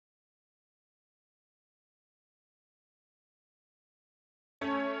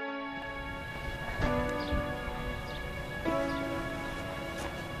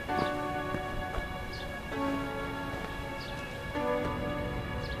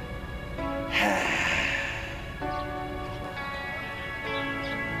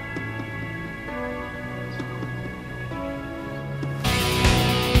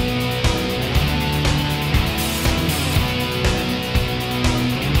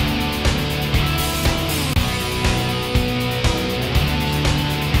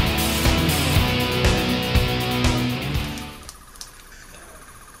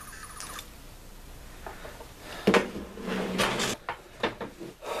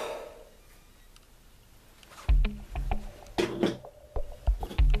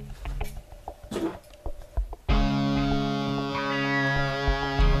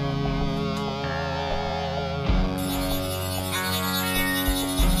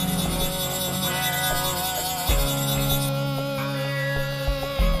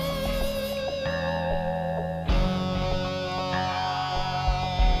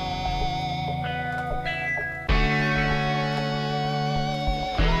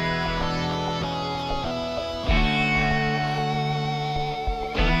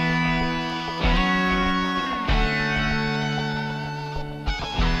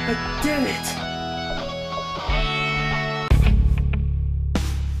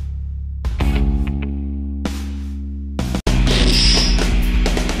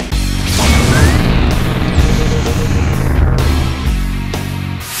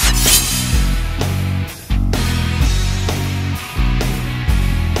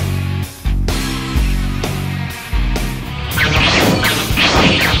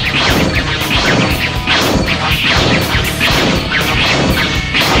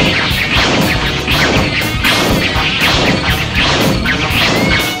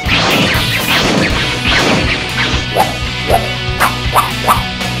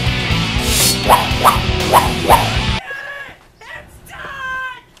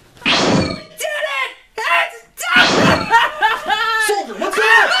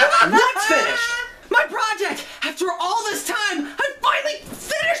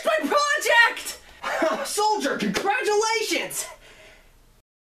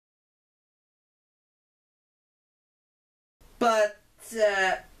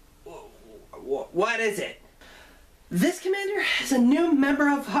What is it? This commander is a new member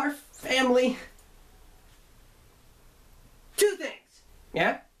of our family. Two things.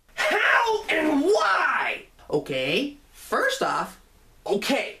 Yeah? How and why? Okay, first off,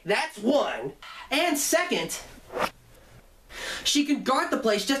 okay, that's one. And second, she can guard the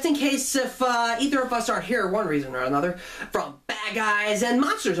place just in case if either of us aren't here for one reason or another, from bad guys and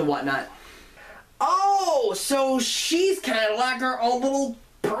monsters and whatnot. Oh, so she's kind of like her own little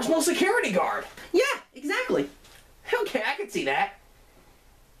personal security guard. Yeah, exactly. Okay, I can see that.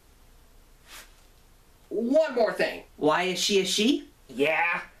 One more thing. Why is she a she?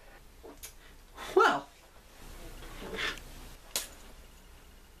 Yeah. Well,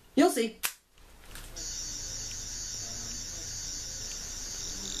 you'll see.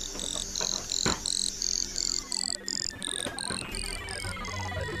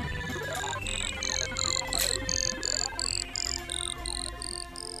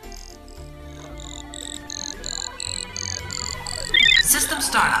 System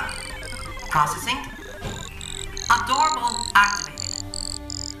startup. Processing. A.D.O.R.A.B.U.L activated.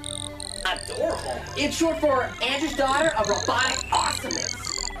 A.D.O.R.A.B.U.L. It's short for Andrew's daughter of robotic awesomeness.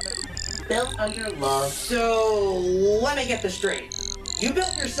 Built under love. So, let me get this straight. You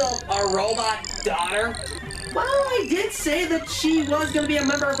built yourself a robot daughter? Well, I did say that she was going to be a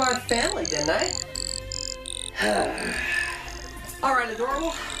member of our family, didn't I? Alright,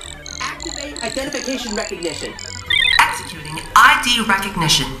 A.D.O.R.A.B.U.L. Activate identification recognition. Executing ID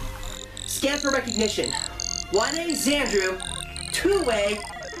recognition. Scan for recognition. 1A Xandrew, 2A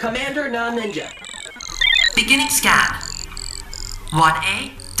Commander N.O.N Ninja. Beginning scan.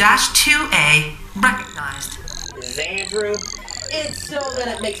 1A-2A recognized. Xandrew? It's so that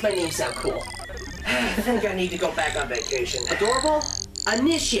it makes my name sound cool. I think I need to go back on vacation. A.D.O.R.A.B.U.L.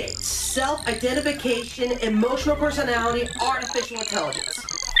 Initiate self-identification, emotional personality, artificial intelligence.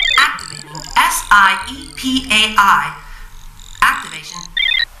 Activating SIEPAI. Activation.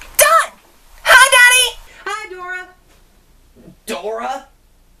 Done! Hi, Daddy! Hi, Dora. Dora?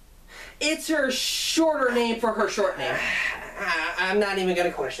 It's her shorter name for her short name. I'm not even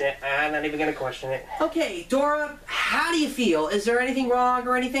gonna question it. Okay, Dora, how do you feel? Is there anything wrong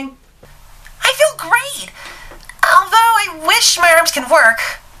or anything? I feel great. Although I wish my arms can work.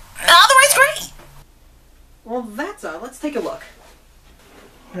 Otherwise, great. Well, that's odd. Let's take a look.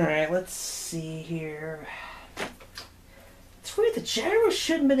 Alright, let's see here. It's weird, the gyro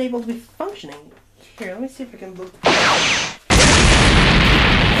shouldn't have been able to be functioning. Here, let me see if I can look.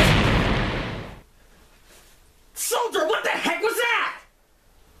 Soldier, what the heck was that?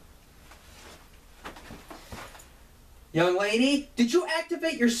 Young lady, did you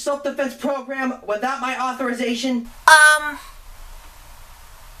activate your self-defense program without my authorization?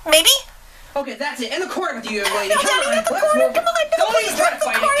 Maybe? Okay, that's it. In the corner with you, young lady. No, Daddy, not the corner. Come on, no, Don't please, even try to not the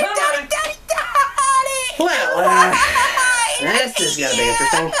fight corner. it. Come Daddy, on. Daddy. Well, this is gonna be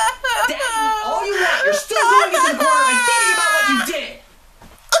interesting. Daddy, all you want. You're still going into the